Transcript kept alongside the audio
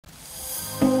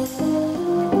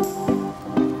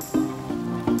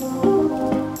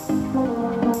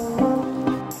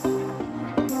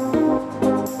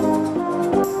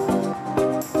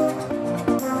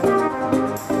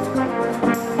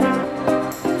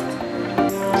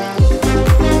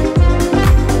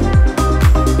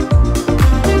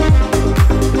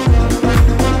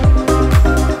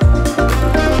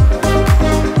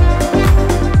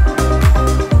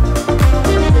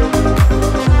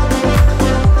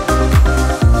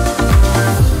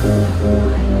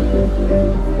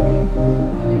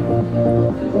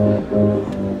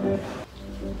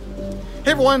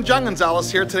everyone, John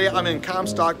Gonzalez here. Today I'm in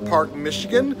Comstock Park,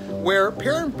 Michigan, where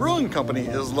Perrin Brewing Company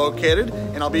is located.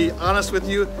 And I'll be honest with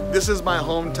you, this is my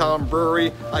hometown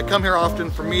brewery. I come here often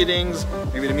for meetings,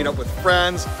 maybe to meet up with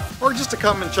friends, or just to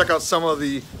come and check out some of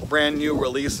the brand new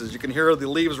releases. You can hear the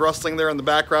leaves rustling there in the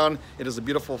background. It is a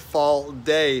beautiful fall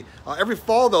day. Every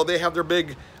fall though, they have their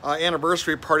big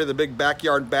anniversary party, the big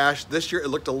backyard bash. This year it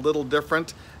looked a little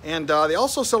different. And they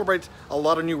also celebrate a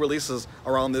lot of new releases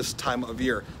around this time of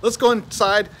year. Let's go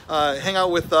inside, hang out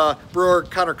with brewer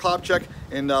Connor Klopcic,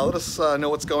 and let us know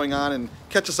what's going on and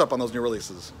catch us up on those new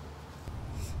releases.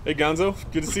 Hey Gonzo,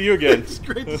 good to see you again. It's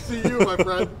great to see you, my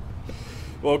friend.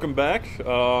 Welcome back.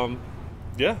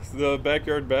 Yeah, the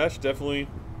Backyard Bash definitely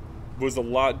was a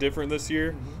lot different this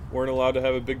year. Weren't allowed to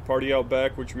have a big party out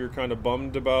back, which we were kind of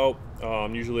bummed about.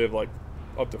 Usually have like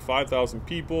up to 5,000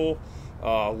 people.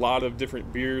 A lot of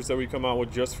different beers that we come out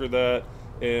with just for that.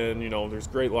 And, you know, there's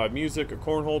great live music, a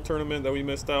cornhole tournament that we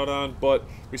missed out on, but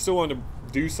we still wanted to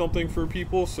do something for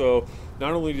people. So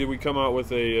not only did we come out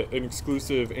with an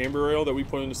exclusive amber ale that we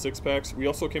put into 6-packs, we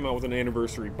also came out with an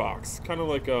anniversary box, kind of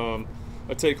like a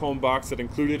take-home box that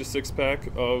included a 6-pack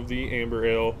of the amber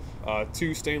ale,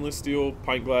 2 stainless steel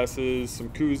pint glasses, some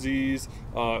koozies,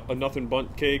 a Nothing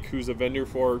Bundt cake, who's a vendor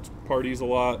for our parties a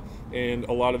lot, and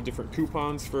a lot of different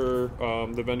coupons for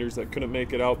the vendors that couldn't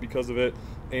make it out because of it,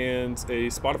 and a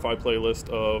Spotify playlist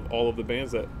of all of the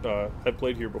bands that have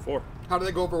played here before. How did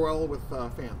they go over well with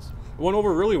fans? It went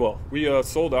over really well. We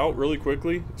sold out really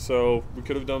quickly, so we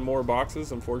could have done more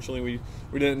boxes. Unfortunately,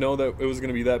 we didn't know that it was going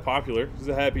to be that popular. I was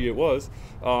happy it was.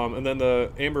 And then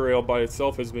the amber ale by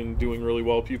itself has been doing really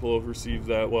well. People have received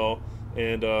that well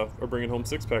and are bringing home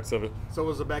 6-packs of it. So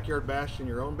was the backyard bash in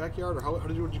your own backyard, or what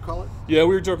did you call it? Yeah,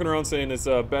 we were joking around saying it's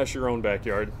bash your own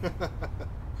backyard.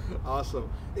 Awesome.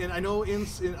 And I know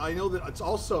I know that it's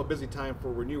also a busy time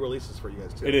for new releases for you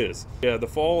guys too. It is. Yeah, the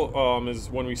fall is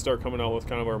when we start coming out with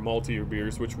kind of our maltier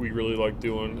beers, which we really like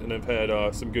doing and have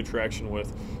had some good traction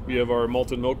with. We have our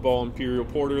Malted Milk Ball Imperial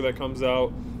Porter that comes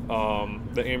out,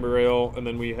 the Amber Ale, and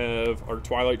then we have our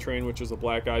Twilight Train, which is a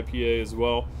black IPA as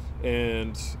well.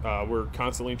 And we're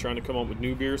constantly trying to come up with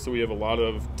new beers, so we have a lot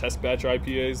of test batch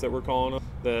IPAs that we're calling them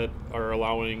that are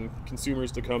allowing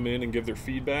consumers to come in and give their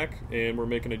feedback, and we're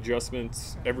making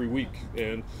adjustments every week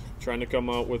and trying to come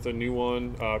out with a new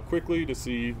one quickly to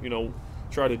see, you know,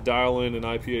 try to dial in an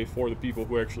IPA for the people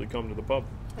who actually come to the pub.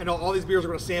 I know all these beers we're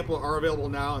going to sample are available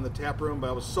now in the tap room,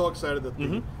 but I was so excited that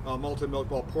the Malted Milk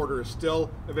Ball Porter is still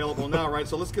available now, right?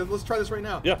 So let's try this right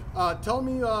now. Yeah. Tell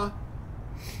me a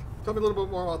little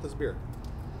bit more about this beer.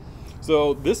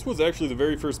 So this was actually the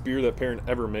very first beer that Perrin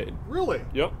ever made. Really?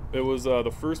 Yep. It was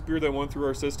the first beer that went through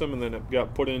our system, and then it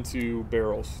got put into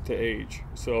barrels to age.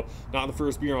 So not the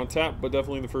first beer on tap, but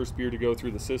definitely the first beer to go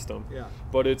through the system. Yeah.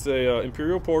 But it's a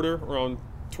Imperial Porter, around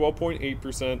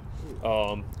 12.8%.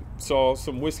 Saw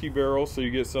some whiskey barrels, so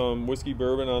you get some whiskey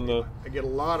bourbon on the. I get a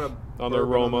lot of on the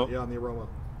aroma. On the aroma.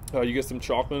 You get some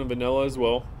chocolate and vanilla as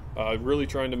well. Really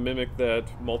trying to mimic that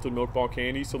malted milk ball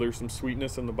candy, so there's some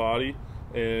sweetness in the body,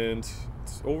 and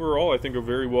it's overall I think a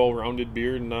very well-rounded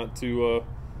beer, and not too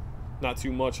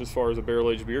much as far as a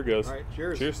barrel-aged beer goes. All right,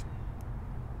 cheers. Cheers.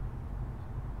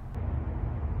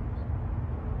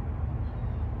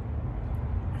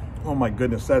 Oh my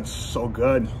goodness, that's so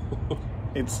good.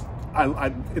 It's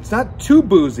not too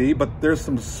boozy, but there's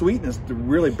some sweetness that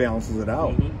really balances it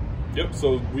out. Yep,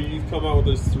 so we've come out with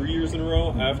this 3 years in a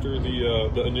row after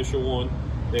the initial one,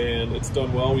 and it's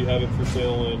done well. We have it for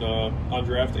sale in on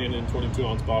draft and in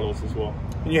 22-ounce bottles as well.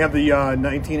 And you have the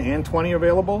 19 and 20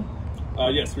 available?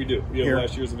 Yes, we do. We have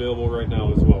last year's available right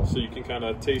now as well, so you can kind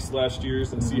of taste last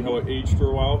year's and see how it aged for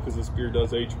a while, because this beer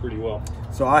does age pretty well.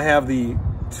 So I have the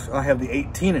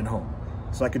 18 at home,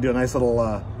 so I could do a nice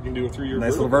little you can do a 3-year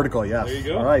little vertical. Yes. There you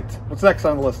go. All right. What's next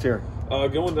on the list here?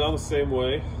 Going down the same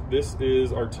way, this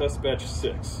is our test batch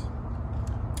 6.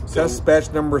 Test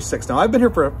batch number 6. Now I've been here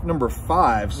for number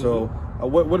 5. So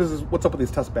what's up with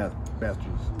these test batches?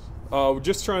 We're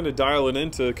just trying to dial it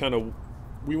into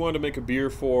we wanted to make a beer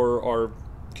for our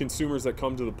consumers that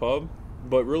come to the pub,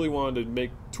 but really wanted to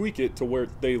tweak it to where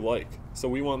they like. So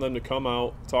we want them to come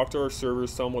out, talk to our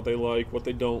servers, tell them what they like, what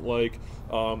they don't like,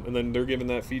 and then they're giving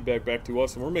that feedback back to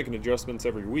us, and we're making adjustments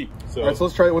every week. So, all right, so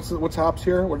let's try it. What's hops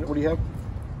here? What do you have?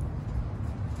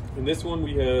 In this one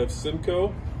we have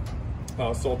Simcoe,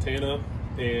 Sultana,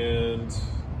 and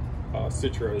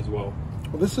Citra as well.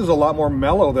 Well, this is a lot more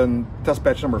mellow than test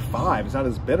batch number 5. It's not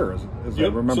as bitter as I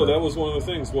remember. So that was one of the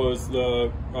things, was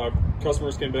the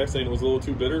customers came back saying it was a little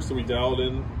too bitter, so we dialed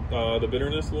in the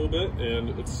bitterness a little bit,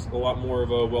 and it's a lot more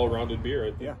of a well-rounded beer,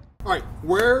 I think. Yeah. All right,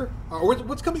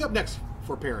 what's coming up next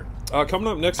for Perrin? Coming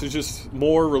up next is just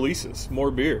more releases,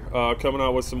 more beer. Coming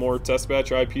out with some more test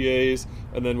batch IPAs,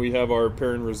 and then we have our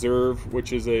Perrin Reserve,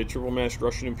 which is a triple mashed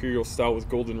Russian Imperial Stout with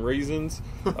golden raisins.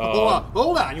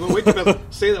 Hold on. You want to wait to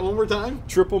say that one more time?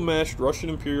 Triple mashed Russian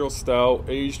Imperial Stout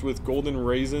aged with golden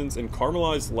raisins and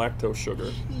caramelized lactose sugar.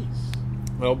 Jeez.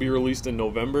 That'll be released in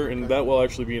November, and that will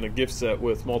actually be in a gift set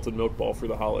with Malted Milk Ball for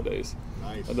the holidays.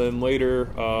 Nice. And then later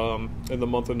in the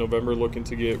month of November, looking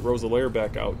to get Rosalaire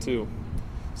back out too.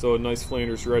 So a nice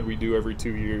Flanders Red we do every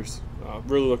 2 years.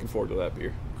 Really looking forward to that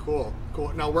beer. Cool.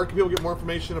 Now, where can people get more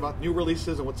information about new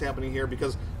releases and what's happening here?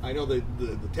 Because I know the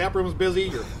tap room is busy.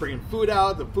 You're bringing food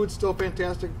out. The food's still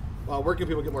fantastic. Where can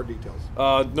people get more details?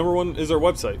 Number one is our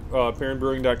website,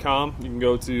 perrinbrewing.com. You can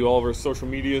go to all of our social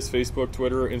medias, Facebook,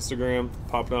 Twitter, Instagram,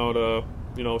 popping out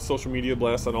social media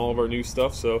blast on all of our new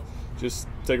stuff. So just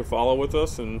take a follow with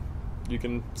us and you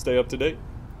can stay up to date.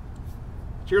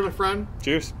 Cheers, my friend.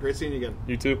 Cheers. Great seeing you again.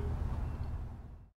 You too.